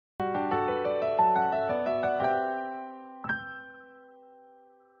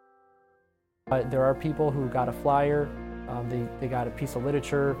There are people who got a flyer, they got a piece of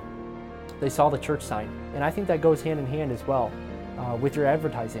literature, they saw the church sign. And I think that goes hand in hand as well with your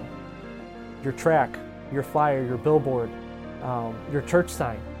advertising. Your track, your flyer, your billboard, your church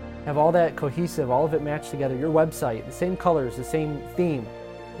sign. Have all that cohesive, all of it matched together. Your website, the same colors, the same theme.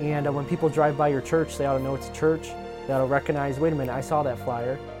 And when people drive by your church, they ought to know it's a church. They ought to recognize, wait a minute, I saw that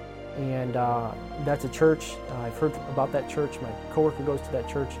flyer. And that's a church. I've heard about that church. My coworker goes to that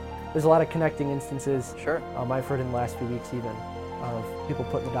church. There's a lot of connecting instances. Sure. I've heard in the last few weeks even of people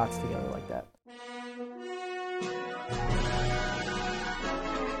putting the dots together like that.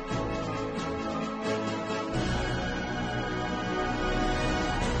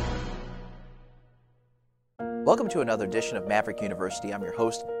 Welcome to another edition of Maverick University. I'm your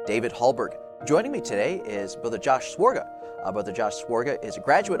host, David Hallberg. Joining me today is Brother Josh Sworga. Brother Josh Sworga is a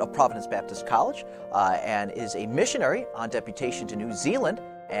graduate of Providence Baptist College and is a missionary on deputation to New Zealand.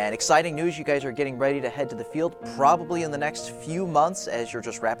 And exciting news, you guys are getting ready to head to the field probably in the next few months as you're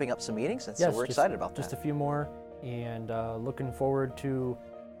just wrapping up some meetings. And yes, so we're excited about that. Just a few more, and looking forward to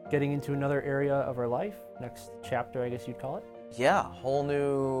getting into another area of our life. Next chapter, I guess you'd call it. Yeah, whole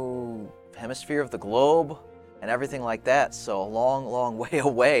new hemisphere of the globe and everything like that. So a long, long way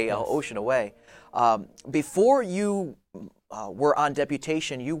away, yes. Ocean away. Before you were on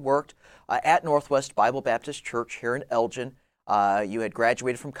deputation, you worked at Northwest Bible Baptist Church here in Elgin. You had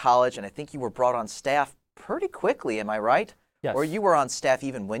graduated from college, and I think you were brought on staff pretty quickly, am I right? Yes. Or you were on staff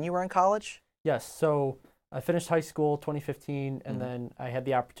even when you were in college? Yes, so I finished high school 2015, and then I had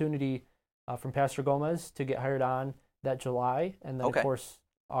the opportunity from Pastor Gomez to get hired on that July, and then, of course,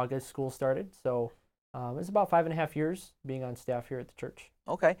 August school started. So it was about 5.5 years being on staff here at the church.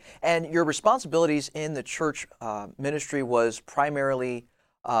 Okay, and your responsibilities in the church ministry was primarily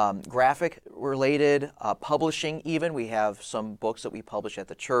graphic related, publishing even. We have some books that we publish at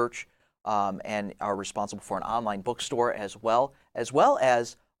the church and are responsible for an online bookstore as well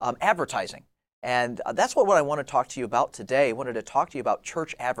as advertising. And that's what I want to talk to you about today. I wanted to talk to you about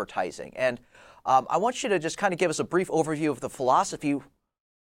church advertising. And I want you to just kind of give us a brief overview of the philosophy.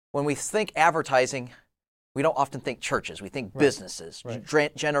 When we think advertising, we don't often think churches. We think businesses,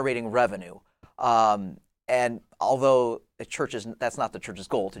 generating revenue. And although that's not the church's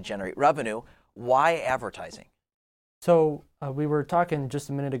goal to generate revenue, why advertising? So we were talking just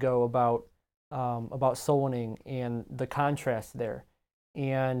a minute ago about soul winning and the contrast there.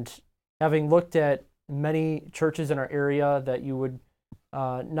 And having looked at many churches in our area that you would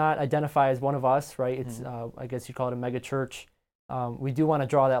not identify as one of us, right? It's I guess you call it a mega church. We do want to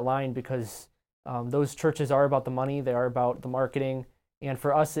draw that line because those churches are about the money. They are about the marketing. And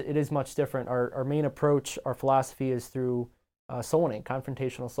for us, it is much different. Our main approach, our philosophy is through soul winning,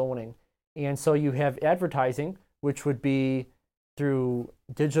 confrontational soul winning. And so you have advertising, which would be through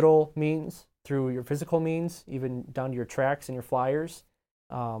digital means, through your physical means, even down to your tracts and your flyers,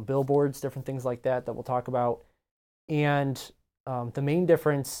 billboards, different things like that we'll talk about. And the main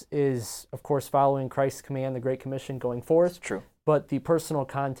difference is, of course, following Christ's command, the Great Commission, going forth. That's true. But the personal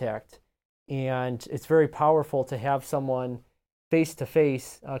contact. And it's very powerful to have someone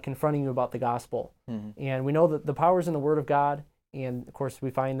face-to-face confronting you about the gospel. And we know that the power is in the Word of God, and of course we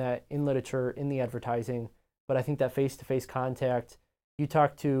find that in literature, in the advertising, but I think that face-to-face contact, you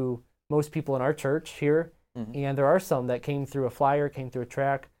talk to most people in our church here, and there are some that came through a flyer, came through a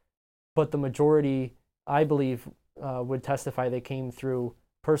track, but the majority, I believe, would testify they came through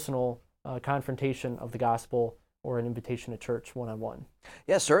personal confrontation of the gospel or an invitation to church one-on-one.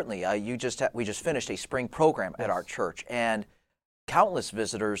 Yes, certainly. We just finished a spring program at our church, and countless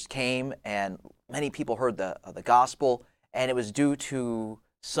visitors came, and many people heard the gospel, and it was due to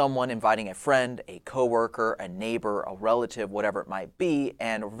someone inviting a friend, a coworker, a neighbor, a relative, whatever it might be,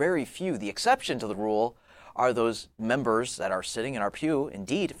 and very few. The exception to the rule are those members that are sitting in our pew,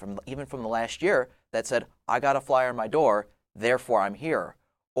 indeed, even from the last year, that said, I got a flyer on my door, therefore I'm here.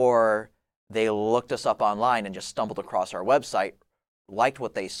 Or they looked us up online and just stumbled across our website, liked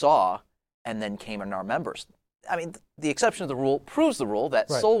what they saw, and then came in our members. I mean, the exception to the rule proves the rule that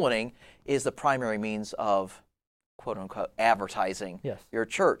soul winning is the primary means of, quote unquote, advertising your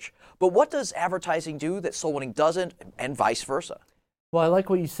church. But what does advertising do that soul winning doesn't, and vice versa? Well, I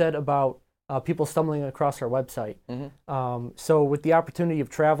like what you said about people stumbling across our website. So with the opportunity of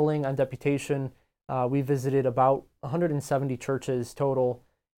traveling on deputation, we visited about 170 churches total.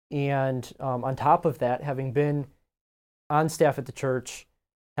 And on top of that, having been on staff at the church,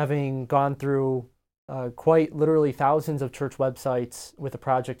 having gone through quite literally thousands of church websites with a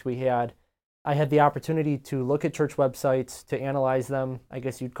project we had, I had the opportunity to look at church websites, to analyze them, I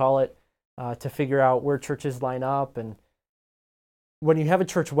guess you'd call it, to figure out where churches line up and when you have a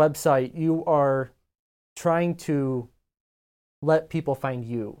church website, you are trying to let people find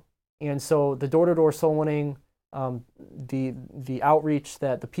you. And so the door-to-door soul winning, the outreach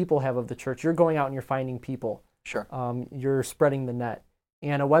that the people have of the church, you're going out and you're finding people. Sure. You're spreading the net.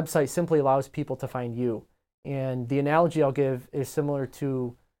 And a website simply allows people to find you. And the analogy I'll give is similar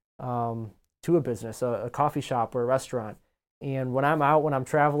to a business, a coffee shop or a restaurant. And when I'm out, when I'm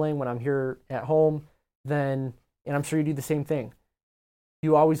traveling, when I'm here at home, then, and I'm sure you do the same thing,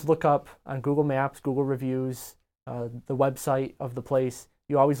 you always look up on Google Maps, Google Reviews, the website of the place.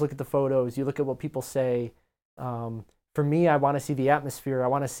 You always look at the photos. You look at what people say. For me, I want to see the atmosphere. I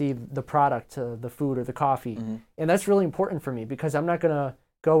want to see the product, the food or the coffee. Mm-hmm. And that's really important for me because I'm not going to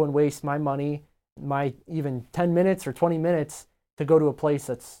go and waste my money, my even 10 minutes or 20 minutes to go to a place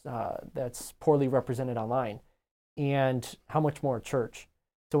that's poorly represented online. And how much more a church.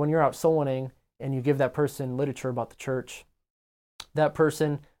 So when you're out soul winning and you give that person literature about the church, that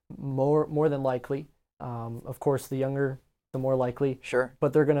person more than likely, of course, the younger, the more likely. Sure.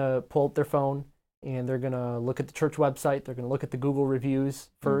 But they're going to pull up their phone and they're going to look at the church website. They're going to look at the Google reviews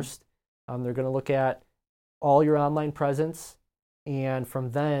first. They're going to look at all your online presence, and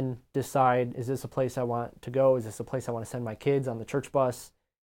from then decide, is this a place I want to go? Is this a place I want to send my kids on the church bus?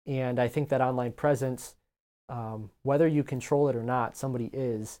 And I think that online presence, whether you control it or not, somebody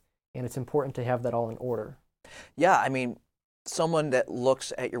is, and it's important to have that all in order. Yeah, I mean, someone that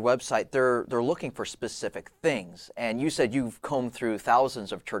looks at your website, they're looking for specific things. And you said you've combed through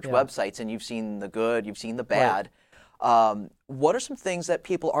thousands of church websites, and you've seen the good, you've seen the bad. Right. What are some things that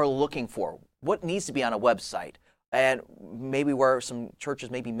people are looking for? What needs to be on a website? And maybe where some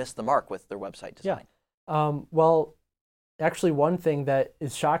churches maybe miss the mark with their website design. Yeah. Well, actually, one thing that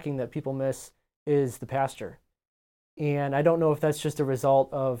is shocking that people miss is the pastor. And I don't know if that's just a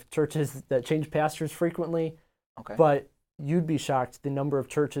result of churches that change pastors frequently, but you'd be shocked the number of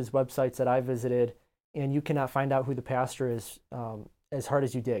churches' websites that I visited, and you cannot find out who the pastor is as hard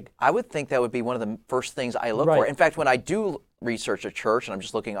as you dig. I would think that would be one of the first things I look for. In fact, when I do research a church and I'm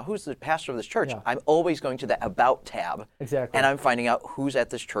just looking at who's the pastor of this church, I'm always going to the About tab. Exactly. And I'm finding out who's at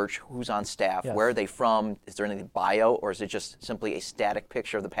this church, who's on staff, where are they from, is there anything bio, or is it just simply a static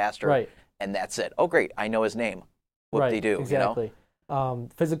picture of the pastor? Right. And that's it. Oh, great, I know his name. Whoop-de-doo, exactly. You know?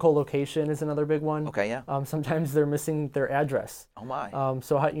 Physical location is another big one. Okay, yeah. Sometimes they're missing their address. Oh my.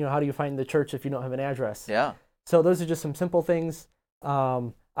 So how do you find the church if you don't have an address? Yeah. So those are just some simple things.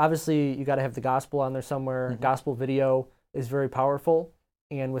 Obviously, you got to have the gospel on there somewhere. Mm-hmm. Gospel video is very powerful,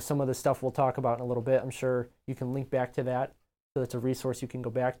 and with some of the stuff we'll talk about in a little bit, I'm sure you can link back to that. So that's a resource you can go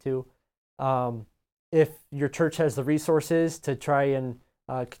back to. If your church has the resources to try and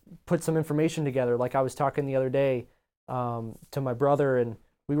put some information together, like I was talking the other day to my brother, and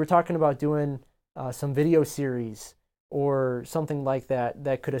we were talking about doing some video series or something like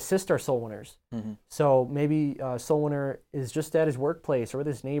that could assist our soul winners. Mm-hmm. So maybe a soul winner is just at his workplace or with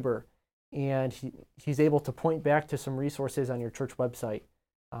his neighbor, and he's able to point back to some resources on your church website.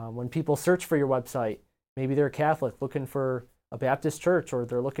 When people search for your website, maybe they're a Catholic looking for a Baptist church, or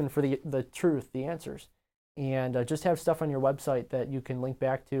they're looking for the truth, the answers. And just have stuff on your website that you can link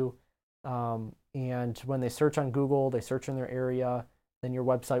back to. And when they search on Google, they search in their area, then your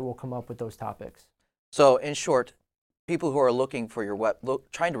website will come up with those topics. So in short, people who are looking for your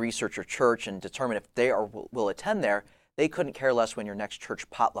trying to research your church and determine if they will attend there, they couldn't care less when your next church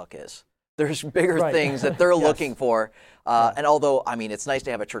potluck is. There's bigger things that they're looking for. And although, I mean, it's nice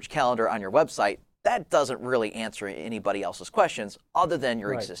to have a church calendar on your website, that doesn't really answer anybody else's questions other than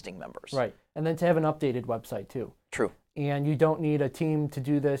your existing members. Right. And then to have an updated website too. True. And you don't need a team to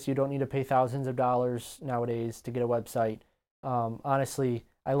do this. You don't need to pay thousands of dollars nowadays to get a website. Honestly,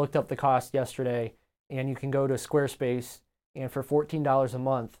 I looked up the cost yesterday, and you can go to Squarespace, and for $14 a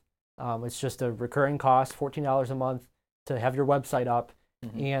month, it's just a recurring cost, $14 a month to have your website up,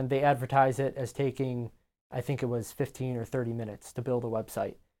 and they advertise it as taking, I think it was 15 or 30 minutes to build a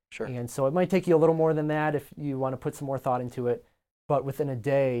website. Sure. And so it might take you a little more than that if you want to put some more thought into it, but within a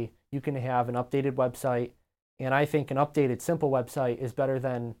day, you can have an updated website, and I think an updated, simple website is better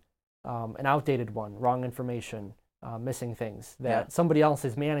than an outdated one, wrong information, missing things that somebody else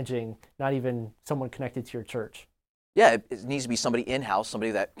is managing, not even someone connected to your church. Yeah, it needs to be somebody in-house,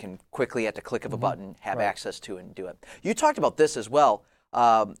 somebody that can quickly, at the click of a button, have access to it and do it. You talked about this as well,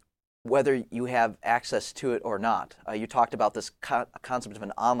 whether you have access to it or not. You talked about this concept of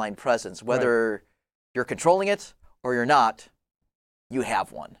an online presence. Whether you're controlling it or you're not, you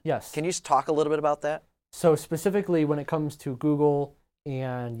have one. Yes. Can you just talk a little bit about that? So specifically when it comes to Google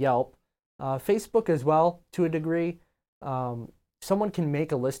and Yelp, Facebook as well, to a degree, someone can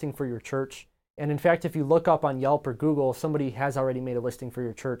make a listing for your church And in fact, if you look up on Yelp or Google, somebody has already made a listing for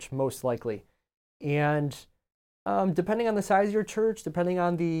your church, most likely. And depending on the size of your church, depending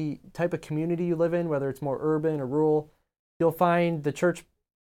on the type of community you live in, whether it's more urban or rural, you'll find the church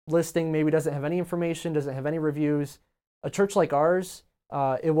listing maybe doesn't have any information, doesn't have any reviews. A church like ours,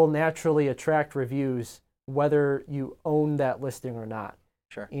 it will naturally attract reviews whether you own that listing or not.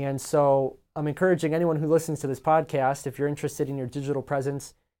 Sure. And so I'm encouraging anyone who listens to this podcast, if you're interested in your digital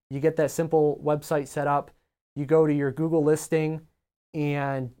presence, you get that simple website set up, you go to your Google listing,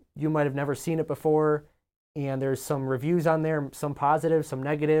 and you might have never seen it before, and there's some reviews on there, some positive, some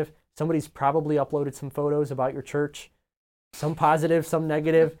negative. Somebody's probably uploaded some photos about your church, some positive, some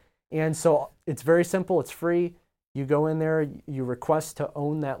negative. And so it's very simple, it's free. You go in there, you request to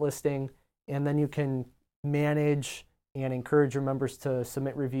own that listing, and then you can manage and encourage your members to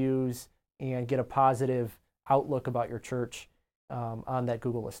submit reviews and get a positive outlook about your church on that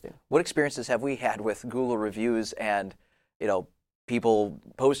Google listing. What experiences have we had with Google reviews and, people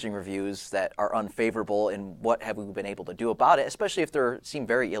posting reviews that are unfavorable, and what have we been able to do about it, especially if they seem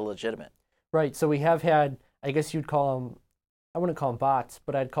very illegitimate? Right. So we have had, I guess you'd call them, I wouldn't call them bots,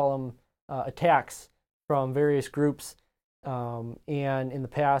 but I'd call them attacks from various groups, and in the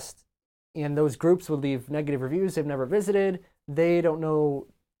past, and those groups would leave negative reviews. They've never visited. They don't know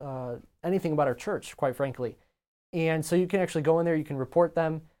anything about our church, quite frankly. And so you can actually go in there, you can report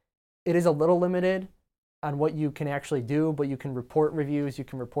them. It is a little limited on what you can actually do, but you can report reviews, you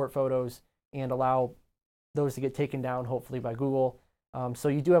can report photos, and allow those to get taken down, hopefully by Google. So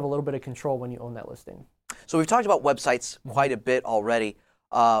you do have a little bit of control when you own that listing. So we've talked about websites quite a bit already,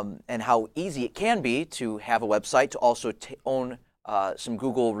 and how easy it can be to have a website, to also own some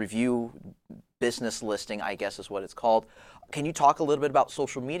Google review business listing, I guess is what it's called. Can you talk a little bit about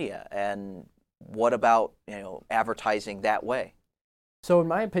social media, and what about advertising that way? So in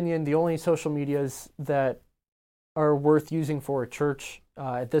my opinion, the only social medias that are worth using for a church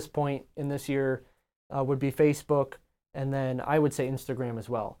at this point in this year would be Facebook, and then I would say Instagram as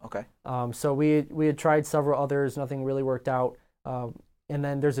well. Okay. So we had tried several others, nothing really worked out. And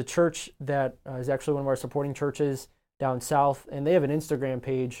then there's a church that is actually one of our supporting churches down south, and they have an Instagram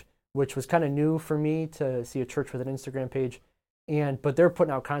page, which was kind of new for me to see a church with an Instagram page. But they're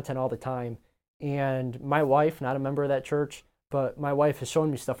putting out content all the time. And my wife, not a member of that church, but my wife has shown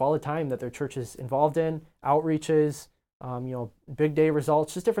me stuff all the time that their church is involved in, outreaches, big day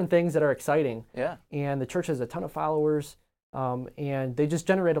results, just different things that are exciting. Yeah. And the church has a ton of followers, and they just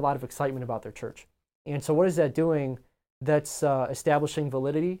generate a lot of excitement about their church. And so what is that doing? That's establishing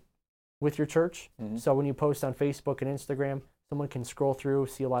validity with your church. Mm-hmm. So when you post on Facebook and Instagram, someone can scroll through,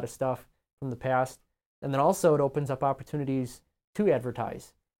 see a lot of stuff from the past. And then also it opens up opportunities to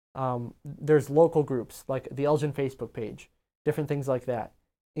advertise. There's local groups like the Elgin Facebook page, different things like that.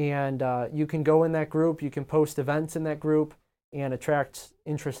 And you can go in that group, you can post events in that group and attract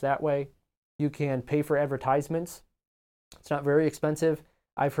interest that way. You can pay for advertisements. It's not very expensive.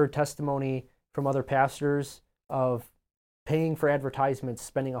 I've heard testimony from other pastors of paying for advertisements,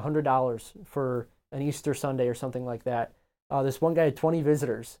 spending $100 for an Easter Sunday or something like that. This one guy had 20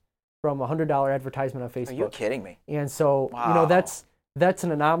 visitors from a $100 advertisement on Facebook. Are you kidding me? And so, wow. That's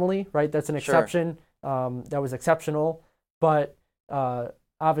an anomaly, right? That's an exception. Sure. That was exceptional. But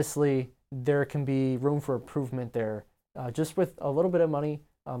obviously, there can be room for improvement there. Just with a little bit of money,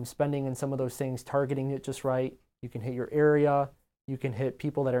 spending in some of those things, targeting it just right. You can hit your area. You can hit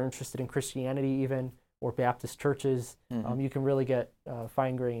people that are interested in Christianity even, or Baptist churches. Mm-hmm. You can really get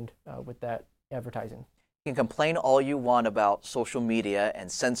fine-grained with that advertising. You can complain all you want about social media and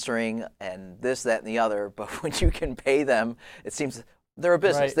censoring and this, that, and the other, but when you can pay them, it seems they're a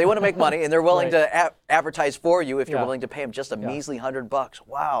business. Right. They want to make money, and they're willing to advertise for you if you're willing to pay them just a measly $100.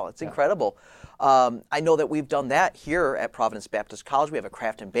 Wow, it's incredible. I know that we've done that here at Providence Baptist College. We have a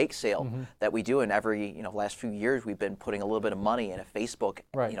craft and bake sale that we do, and every last few years we've been putting a little bit of money in a Facebook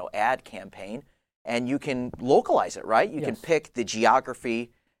ad campaign, and you can localize it, right? You can pick the geography,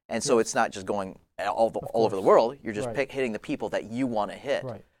 and so it's not just going all over the world. You're just hitting the people that you want to hit.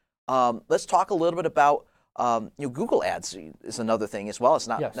 Right. Let's talk a little bit about Google Ads is another thing as well. It's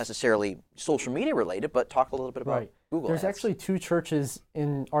not necessarily social media related, but talk a little bit about Google There's Ads. Actually 2 churches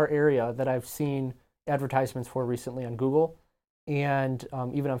in our area that I've seen advertisements for recently on Google and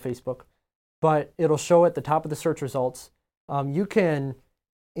even on Facebook. But it'll show at the top of the search results. You can,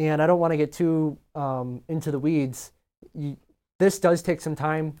 and I don't want to get too into the weeds, this does take some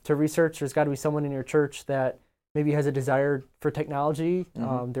time to research. There's got to be someone in your church that maybe has a desire for technology.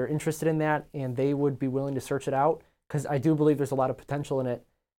 They're interested in that, and they would be willing to search it out, because I do believe there's a lot of potential in it.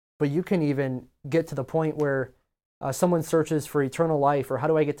 But you can even get to the point where someone searches for eternal life, or how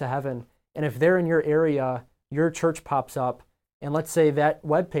do I get to heaven, And if they're in your area, your church pops up, and let's say that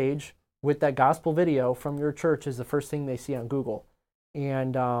web page with that gospel video from your church is the first thing they see on Google.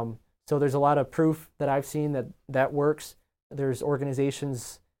 And so there's a lot of proof that I've seen that works. There's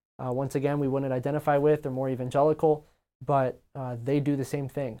organizations, once again, we wouldn't identify with, they're more evangelical, but they do the same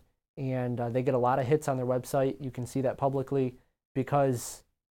thing. And they get a lot of hits on their website. You can see that publicly because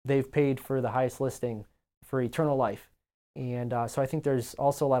they've paid for the highest listing for eternal life. And so I think there's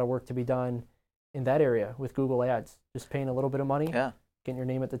also a lot of work to be done in that area with Google Ads. Just paying a little bit of money, getting your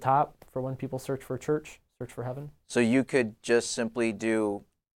name at the top for when people search for a church, search for heaven. So you could just simply do,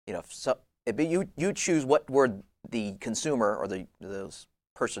 you choose what word the consumer or the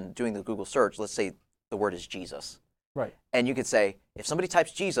person doing the Google search, let's say the word is Jesus. Right. And you could say, if somebody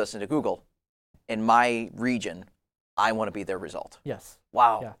types Jesus into Google, in my region, I want to be their result. Yes.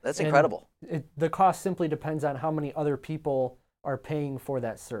 Wow, Yeah. That's incredible. The cost simply depends on how many other people are paying for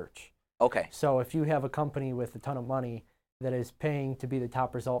that search. Okay. So if you have a company with a ton of money that is paying to be the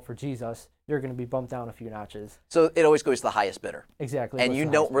top result for Jesus, you're going to be bumped down a few notches. So it always goes to the highest bidder. Exactly. And you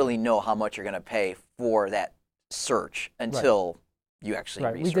don't really know how much you're going to pay for that search until you actually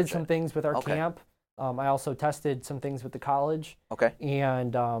research it. We did some things with our camp. I also tested some things with the college. Okay.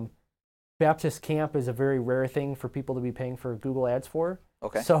 And Baptist camp is a very rare thing for people to be paying for Google Ads for.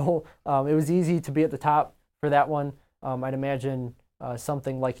 Okay. So it was easy to be at the top for that one. I'd imagine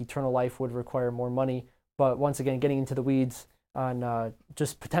something like Eternal Life would require more money. But once again, getting into the weeds on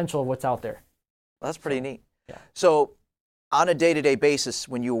just potential of what's out there. Well, that's pretty neat. Yeah. So on a day-to-day basis,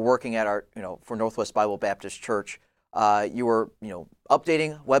 when you were working at our, for Northwest Bible Baptist Church, you were,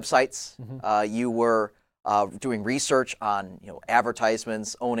 updating websites. Mm-hmm. You were doing research on,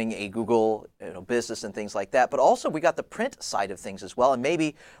 advertisements, owning a Google business and things like that. But also we got the print side of things as well. And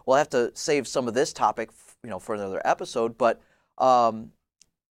maybe we'll have to save some of this topic, for another episode. But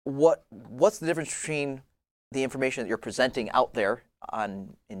what's the difference between the information that you're presenting out there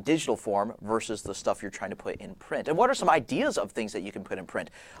in digital form versus the stuff you're trying to put in print? And what are some ideas of things that you can put in print?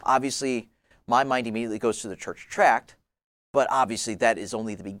 Obviously, my mind immediately goes to the church tract, but obviously that is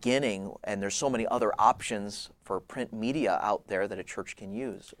only the beginning, and there's so many other options for print media out there that a church can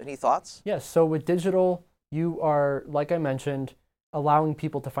use. Any thoughts? Yes. So with digital, you are, like I mentioned, allowing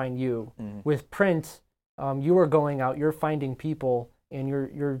people to find you. Mm-hmm. With print, you are going out, you're finding people, and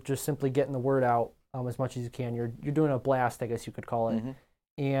you're just simply getting the word out as much as you can. You're doing a blast, I guess you could call it. Mm-hmm.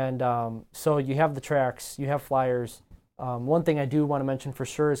 And so you have the tracts, you have flyers. One thing I do want to mention for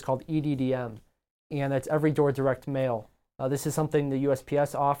sure is called EDDM, and that's Every Door Direct Mail. This is something the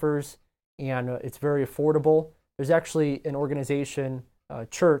USPS offers, and it's very affordable. There's actually an organization,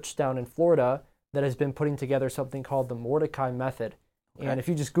 church down in Florida, that has been putting together something called the Mordecai Method. Okay. And if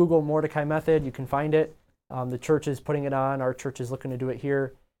you just Google Mordecai Method, you can find it. The church is putting it on. Our church is looking to do it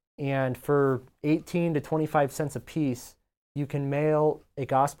here. And for 18 to 25 cents a piece, you can mail a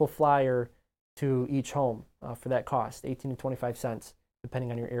gospel flyer to each home for that cost, 18 to 25 cents,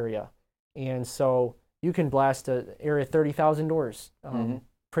 depending on your area. And so you can blast an area 30,000 doors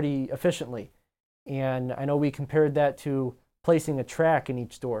pretty efficiently. And I know we compared that to placing a track in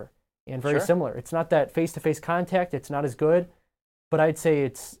each door, and very similar. It's not that face-to-face contact. It's not as good, but I'd say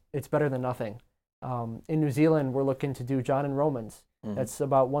it's better than nothing. In New Zealand, we're looking to do John and Romans. Mm-hmm. That's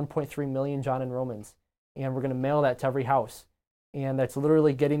about 1.3 million John and Romans. And we're going to mail that to every house. And that's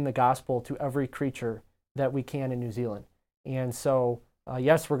literally getting the gospel to every creature that we can in New Zealand. And so,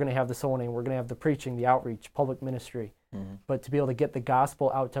 yes, we're going to have the soul winning, we're going to have the preaching, the outreach, public ministry. Mm-hmm. But to be able to get the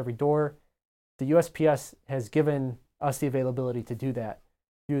gospel out to every door, the USPS has given us the availability to do that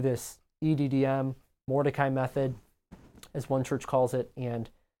through this EDDM, Mordecai Method, as one church calls it. And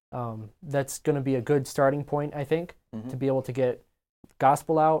that's going to be a good starting point, I think, to be able to get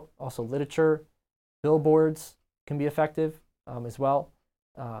gospel out. Also literature, billboards can be effective as well.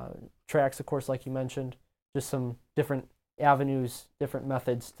 Tracts, of course, like you mentioned, just some different avenues, different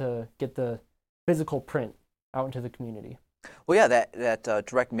methods to get the physical print out into the community. Well, yeah, that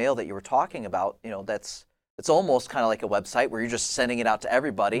direct mail that you were talking about, it's almost kind of like a website where you're just sending it out to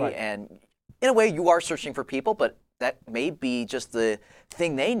everybody. Right. And in a way, you are searching for people, but that may be just the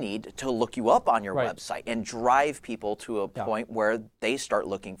thing they need to look you up on your website and drive people to a point where they start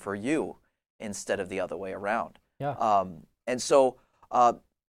looking for you instead of the other way around. Yeah. And so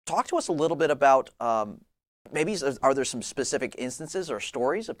talk to us a little bit about maybe are there some specific instances or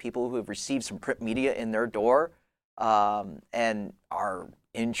stories of people who have received some print media in their door and are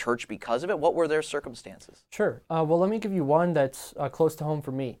in church because of it? What were their circumstances? Sure. Well, let me give you one that's close to home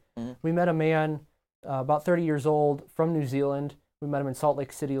for me. Mm-hmm. We met a man about 30 years old from New Zealand. We met him in Salt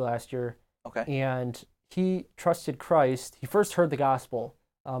Lake City last year. Okay. And he trusted Christ. He first heard the gospel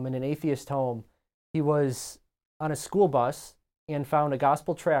in an atheist home. He was on a school bus and found a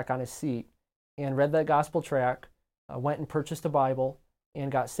gospel tract on his seat and read that gospel tract, went and purchased a Bible, and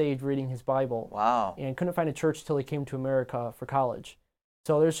got saved reading his Bible. Wow. And couldn't find a church till he came to America for college.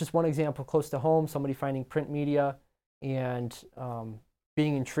 So there's just one example close to home, somebody finding print media and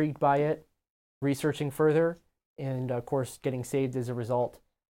being intrigued by it, researching further, and of course getting saved as a result.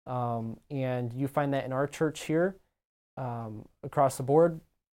 And you find that in our church here, across the board.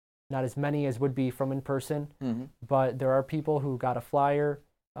 Not as many as would be from in person, but there are people who got a flyer,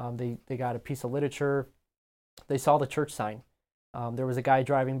 they got a piece of literature, they saw the church sign. There was a guy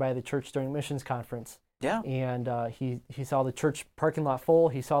driving by the church during missions conference. Yeah. And he saw the church parking lot full.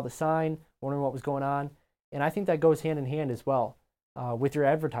 He saw the sign, wondering what was going on. And I think that goes hand in hand as well with your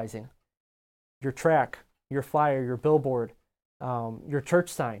advertising. Your track, your flyer, your billboard, your church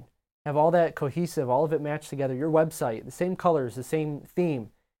sign. Have all that cohesive, all of it matched together. Your website, the same colors, the same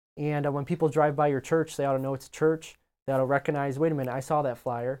theme. And when people drive by your church, they ought to know it's a church. They ought to recognize, wait a minute, I saw that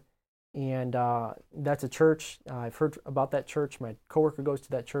flyer. And that's a church. I've heard about that church. My coworker goes to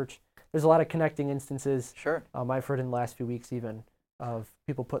that church. There's a lot of connecting instances. Sure. I've heard in the last few weeks even of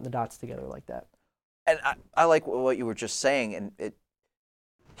people putting the dots together like that. And I like what you were just saying. And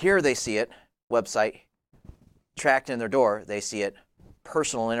here they see it, website, tract in their door, they see it,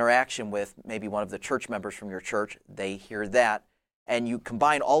 personal interaction with maybe one of the church members from your church, they hear that. And you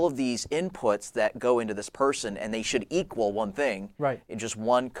combine all of these inputs that go into this person, and they should equal one thing in just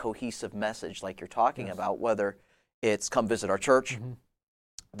one cohesive message like you're talking about, whether it's come visit our church,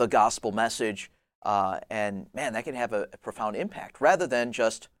 the gospel message, and man, that can have a profound impact rather than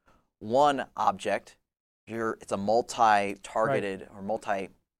just one object. It's a multi-targeted or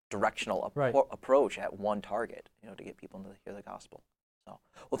multi-directional approach at one target, to get people to hear the gospel. So,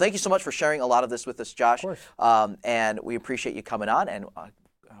 well, thank you so much for sharing a lot of this with us, Josh. And we appreciate you coming on, and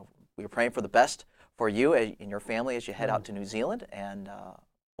we're praying for the best for you and your family as you head out to New Zealand, and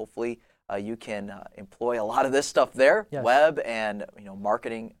hopefully you can employ a lot of this stuff there, web and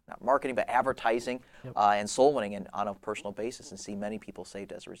marketing, not marketing, but advertising and soul winning and on a personal basis, and see many people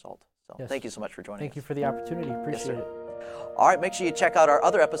saved as a result. So thank you so much for joining us. Thank you for the opportunity. Appreciate it. All right, make sure you check out our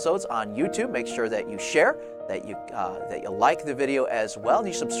other episodes on YouTube. Make sure that you share, that you like the video as well, and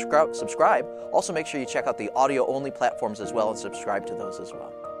you subscribe. Also, make sure you check out the audio-only platforms as well and subscribe to those as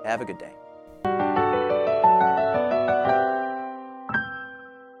well. Have a good day.